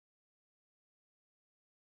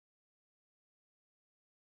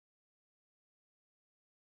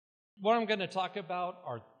What I'm going to talk about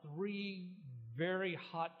are 3 very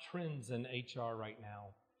hot trends in HR right now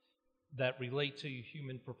that relate to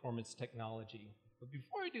human performance technology. But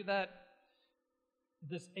before I do that,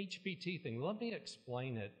 this HPT thing, let me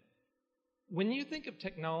explain it. When you think of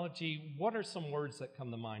technology, what are some words that come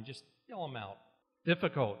to mind? Just yell them out.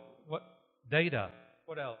 Difficult. What? Data.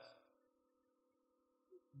 What else?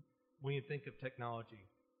 When you think of technology.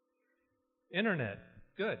 Internet.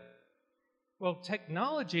 Good. Well,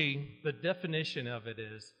 technology, the definition of it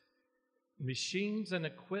is machines and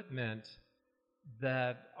equipment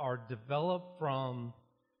that are developed from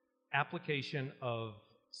application of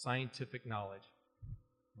scientific knowledge.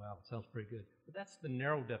 Wow, sounds pretty good. But that's the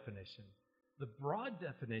narrow definition. The broad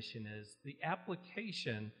definition is the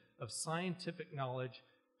application of scientific knowledge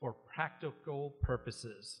for practical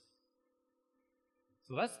purposes.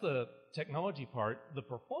 So that's the technology part. The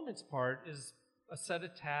performance part is a set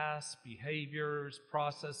of tasks, behaviors,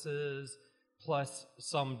 processes, plus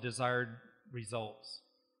some desired results.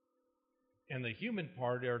 And the human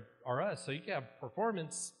part are us. So you can have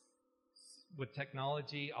performance with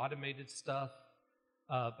technology, automated stuff,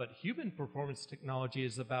 but human performance technology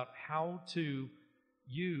is about how to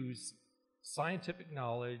use scientific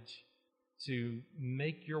knowledge to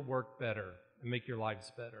make your work better and make your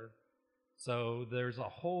lives better. So there's a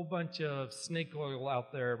whole bunch of snake oil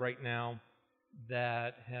out there right now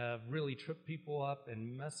that have really tripped people up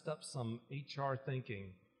and messed up some HR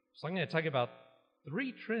thinking. So I'm going to talk about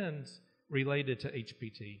 3 trends related to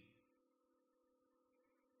HPT.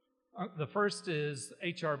 The first is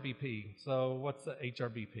HRBP. So what's the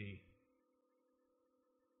HRBP?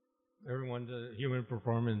 Everyone, human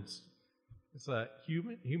performance. It's a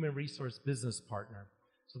human resource business partner.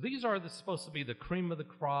 So these are supposed to be the cream of the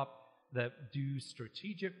crop that do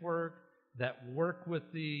strategic work, that work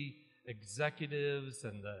with the executives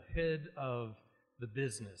and the head of the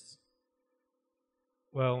business.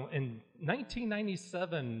 Well, in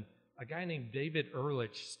 1997, a guy named David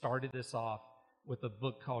Ehrlich started this off with a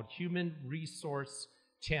book called Human Resource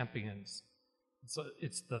Champions. So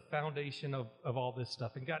it's the foundation of all this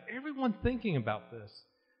stuff and got everyone thinking about this.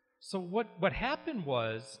 So what happened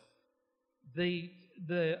was the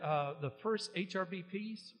first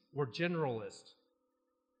HRBPs were generalists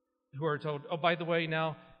who are told, oh, by the way,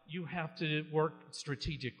 now you have to work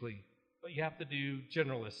strategically, but you have to do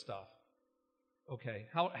generalist stuff. Okay,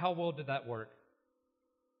 how well did that work?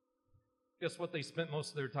 Guess what they spent most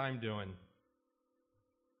of their time doing?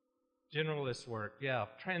 Generalist work, yeah,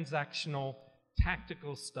 transactional,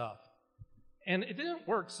 tactical stuff. And it didn't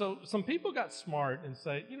work, so some people got smart and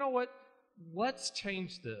said, you know what, let's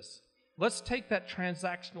change this. Let's take that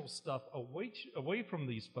transactional stuff away from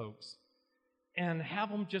these folks and have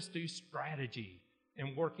them just do strategy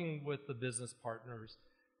and working with the business partners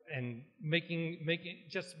and making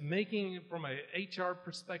it from an HR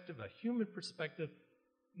perspective, a human perspective,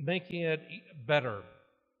 making it better.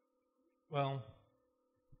 Well,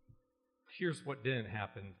 here's what didn't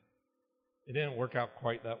happen. It didn't work out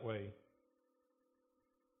quite that way.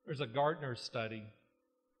 There's a Gartner study.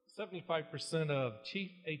 75% of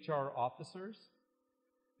chief HR officers,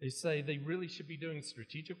 they say they really should be doing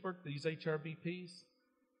strategic work, these HRBPs.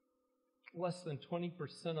 Less than 20%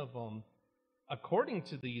 of them, according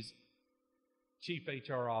to these chief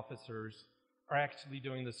HR officers, are actually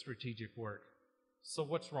doing the strategic work. So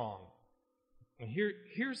what's wrong? And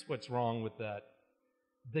here's what's wrong with that.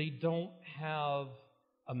 They don't have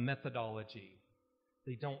a methodology.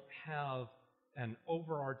 They don't have an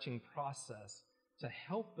overarching process to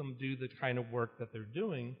help them do the kind of work that they're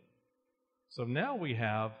doing. So now we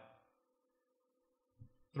have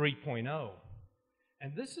 3.0.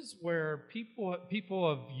 And this is where people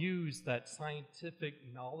have used that scientific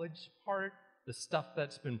knowledge part, the stuff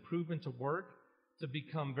that's been proven to work, to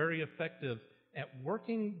become very effective at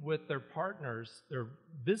working with their partners, their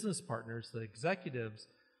business partners, the executives,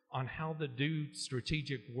 on how to do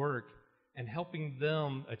strategic work and helping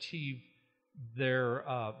them achieve their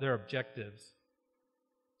objectives.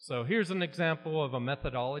 So here's an example of a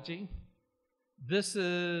methodology. This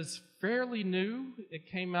is fairly new. It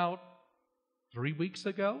came out 3 weeks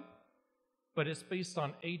ago, but it's based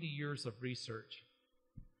on 80 years of research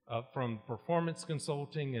from performance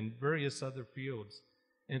consulting and various other fields.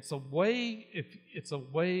 And it's a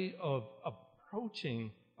way of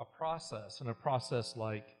approaching a process, and a process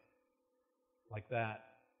like that.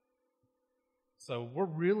 So we're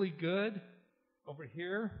really good over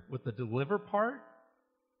here with the deliver part.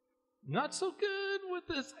 Not so good with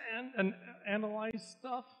this analyze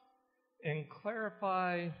stuff and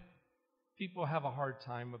clarify. People have a hard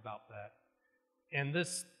time about that. And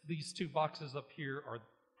these 2 boxes up here are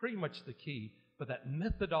pretty much the key. but that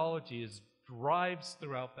methodology drives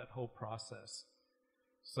throughout that whole process.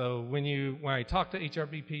 So when I talk to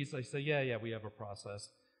HRBPs, they say, yeah, we have a process.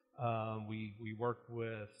 We work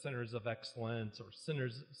with centers of excellence or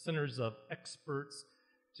centers of experts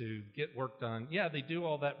to get work done. Yeah, they do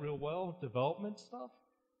all that real well, development stuff,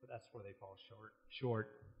 but that's where they fall short.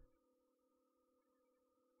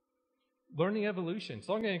 Learning evolution.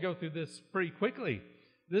 So I'm going to go through this pretty quickly.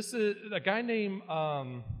 This is a guy named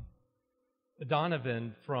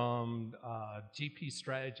Donovan from GP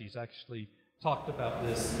Strategies actually talked about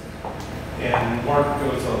this, and Mark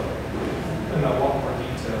goes in a lot more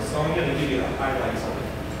detail. So I'm going to give you the highlights of it.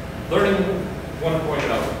 Learning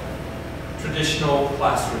 1.0, traditional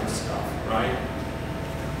classroom stuff, right?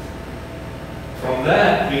 From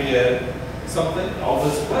that, we get something, all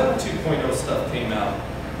this Web 2.0 stuff came out.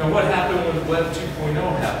 Now what happened when Web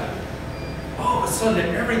 2.0 happened? All of a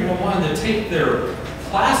sudden, everyone wanted to take their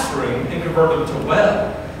classroom and convert them to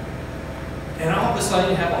web. And all of a sudden,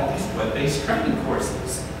 you have all these web-based training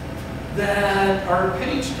courses that are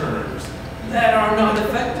page turners, that are not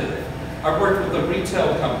effective. I worked with a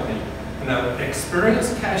retail company, and an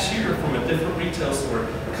experienced cashier from a different retail store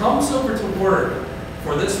comes over to work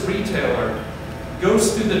for this retailer,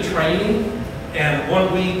 goes through the training, and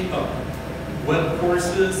 1 week of web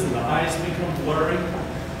courses, and the eyes become blurry.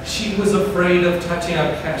 She was afraid of touching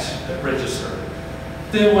a cash register.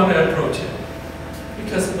 Didn't want to approach it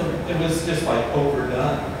because it was just like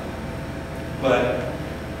overdone. But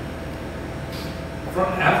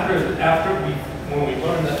when we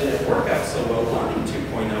learned that it didn't work out so well, Learning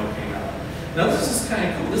 2.0 came out. Now this is kind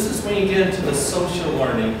of cool. This is when you get into the social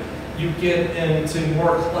learning. You get into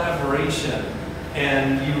more collaboration,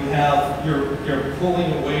 and you're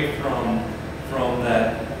pulling away from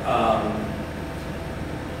that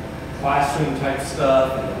classroom type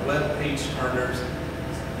stuff and the web page turners,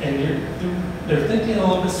 and they're thinking a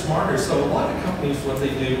little bit smarter. So a lot of companies, what they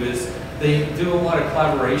do is they do a lot of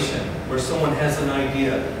collaboration where someone has an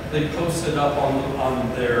idea, they post it up on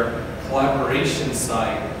their collaboration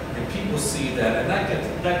site, and people see that, and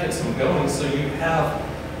that gets them going. So you have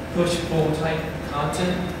push-pull type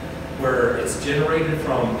content where it's generated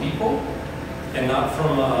from people and not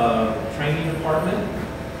from a training department.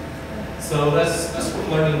 So that's what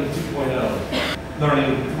Learning 2.0.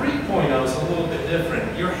 Learning 3.0 is a little bit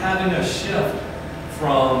different. You're having a shift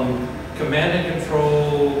from command and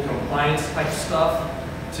control, compliance type stuff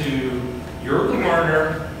to you're the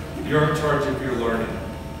learner, you're in charge of your learning.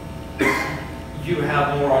 You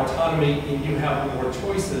have more autonomy and you have more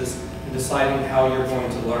choices in deciding how you're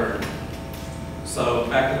going to learn. So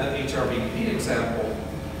back to the HRBP example,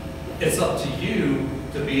 it's up to you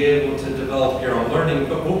to be able to develop your own learning,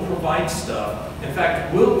 but we'll provide stuff. In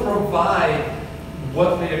fact, we'll provide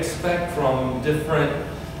what they expect from different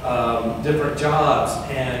jobs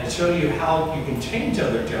and show you how you can change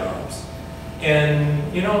other jobs.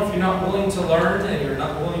 And you know, if you're not willing to learn and you're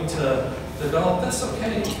not willing to develop, that's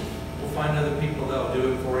okay. We'll find other people that'll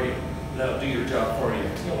do it for you, that'll do your job for you.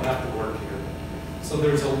 You don't have to work here. So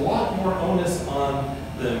there's a lot more onus on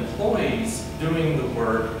the employees doing the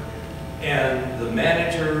work and the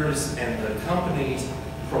managers and the companies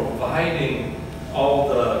providing all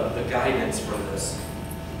the guidance for this.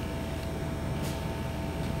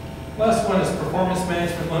 Last one is performance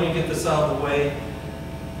management. Let me get this out of the way.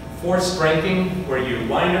 Forced ranking, where you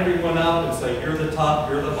line everyone up and say, you're the top,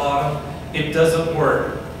 you're the bottom. It doesn't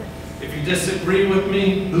work. If you disagree with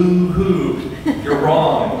me, boo-hoo, you're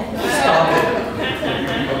wrong. Stop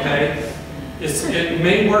it, okay? It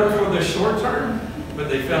may work for the short term, but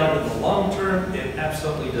they found in the long term, it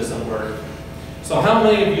absolutely doesn't work. So how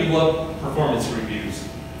many of you love performance reviews?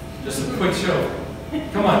 Just a quick show.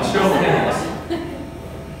 Come on, show of hands.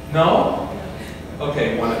 No?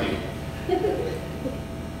 Okay, one of you.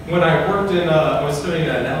 When I worked I was doing an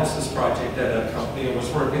analysis project at a company and was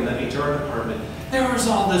working in the HR department, there was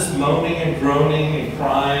all this moaning and groaning and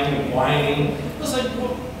crying and whining. I was like,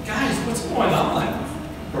 well, guys, what's going on?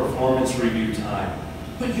 Performance review time.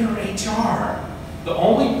 But you're HR. The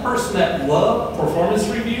only person that loved performance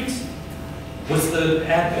reviews was the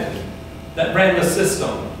admin that ran the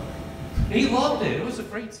system. He loved it. It was a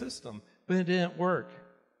great system, but it didn't work.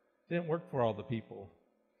 It didn't work for all the people.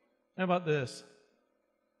 How about this?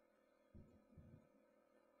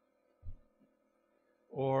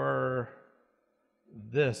 Or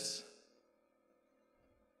this.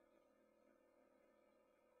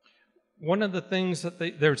 One of the things that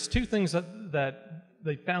there's two things that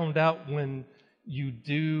they found out when you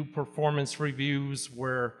do performance reviews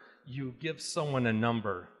where you give someone a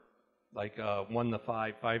number, like 1 to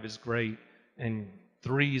 5, 5 is great, and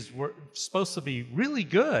 3 is supposed to be really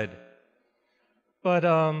good. But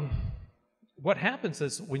what happens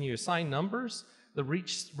is when you assign numbers, the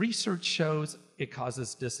research shows it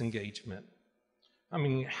causes disengagement. I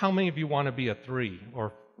mean, how many of you want to be a 3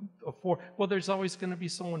 or a 4? Well, there's always going to be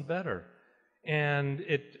someone better. And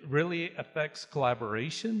it really affects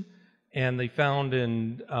collaboration. And they found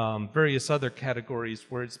in various other categories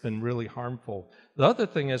where it's been really harmful. The other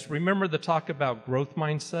thing is, remember the talk about growth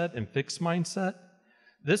mindset and fixed mindset?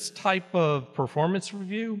 This type of performance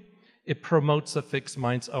review, it promotes a fixed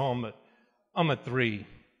mindset. Oh, I'm a 3.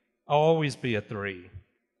 I'll always be a 3.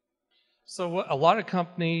 So a lot of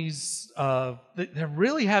companies, they're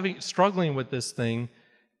really struggling with this thing,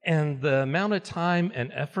 and the amount of time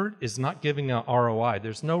and effort is not giving an ROI.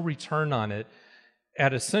 There's no return on it.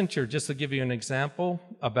 At Accenture, just to give you an example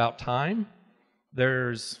about time,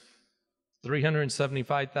 there's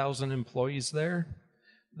 375,000 employees there.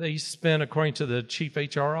 They spend, according to the chief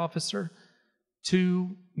HR officer,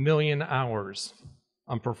 2 million hours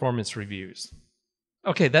on performance reviews.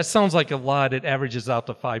 Okay, that sounds like a lot. It averages out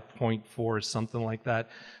to 5.4 or something like that.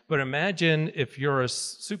 But imagine if you're a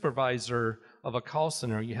supervisor of a call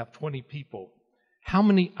center, you have 20 people. How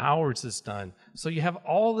many hours is done? So you have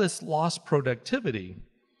all this lost productivity.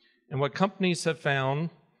 And what companies have found,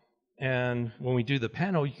 and when we do the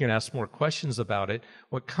panel, you can ask more questions about it.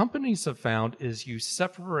 What companies have found is you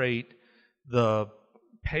separate the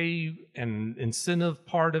pay and incentive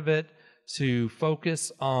part of it to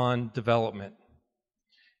focus on development.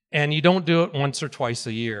 And you don't do it once or twice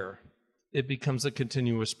a year. It becomes a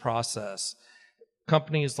continuous process.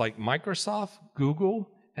 Companies like Microsoft, Google,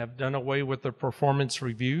 have done away with their performance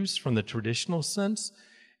reviews from the traditional sense,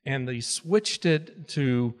 and they switched it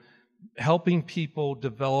to helping people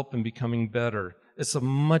develop and becoming better. It's a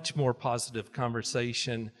much more positive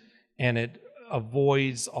conversation, and it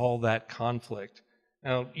avoids all that conflict.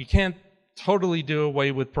 Now, you can't totally do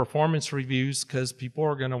away with performance reviews because people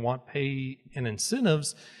are going to want pay and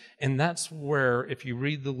incentives, and that's where, if you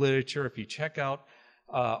read the literature, if you check out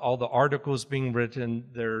all the articles being written,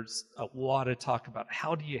 there's a lot of talk about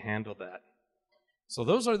how do you handle that. So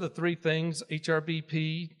those are the 3 things: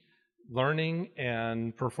 HRBP, learning,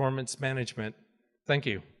 and performance management. Thank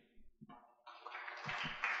you.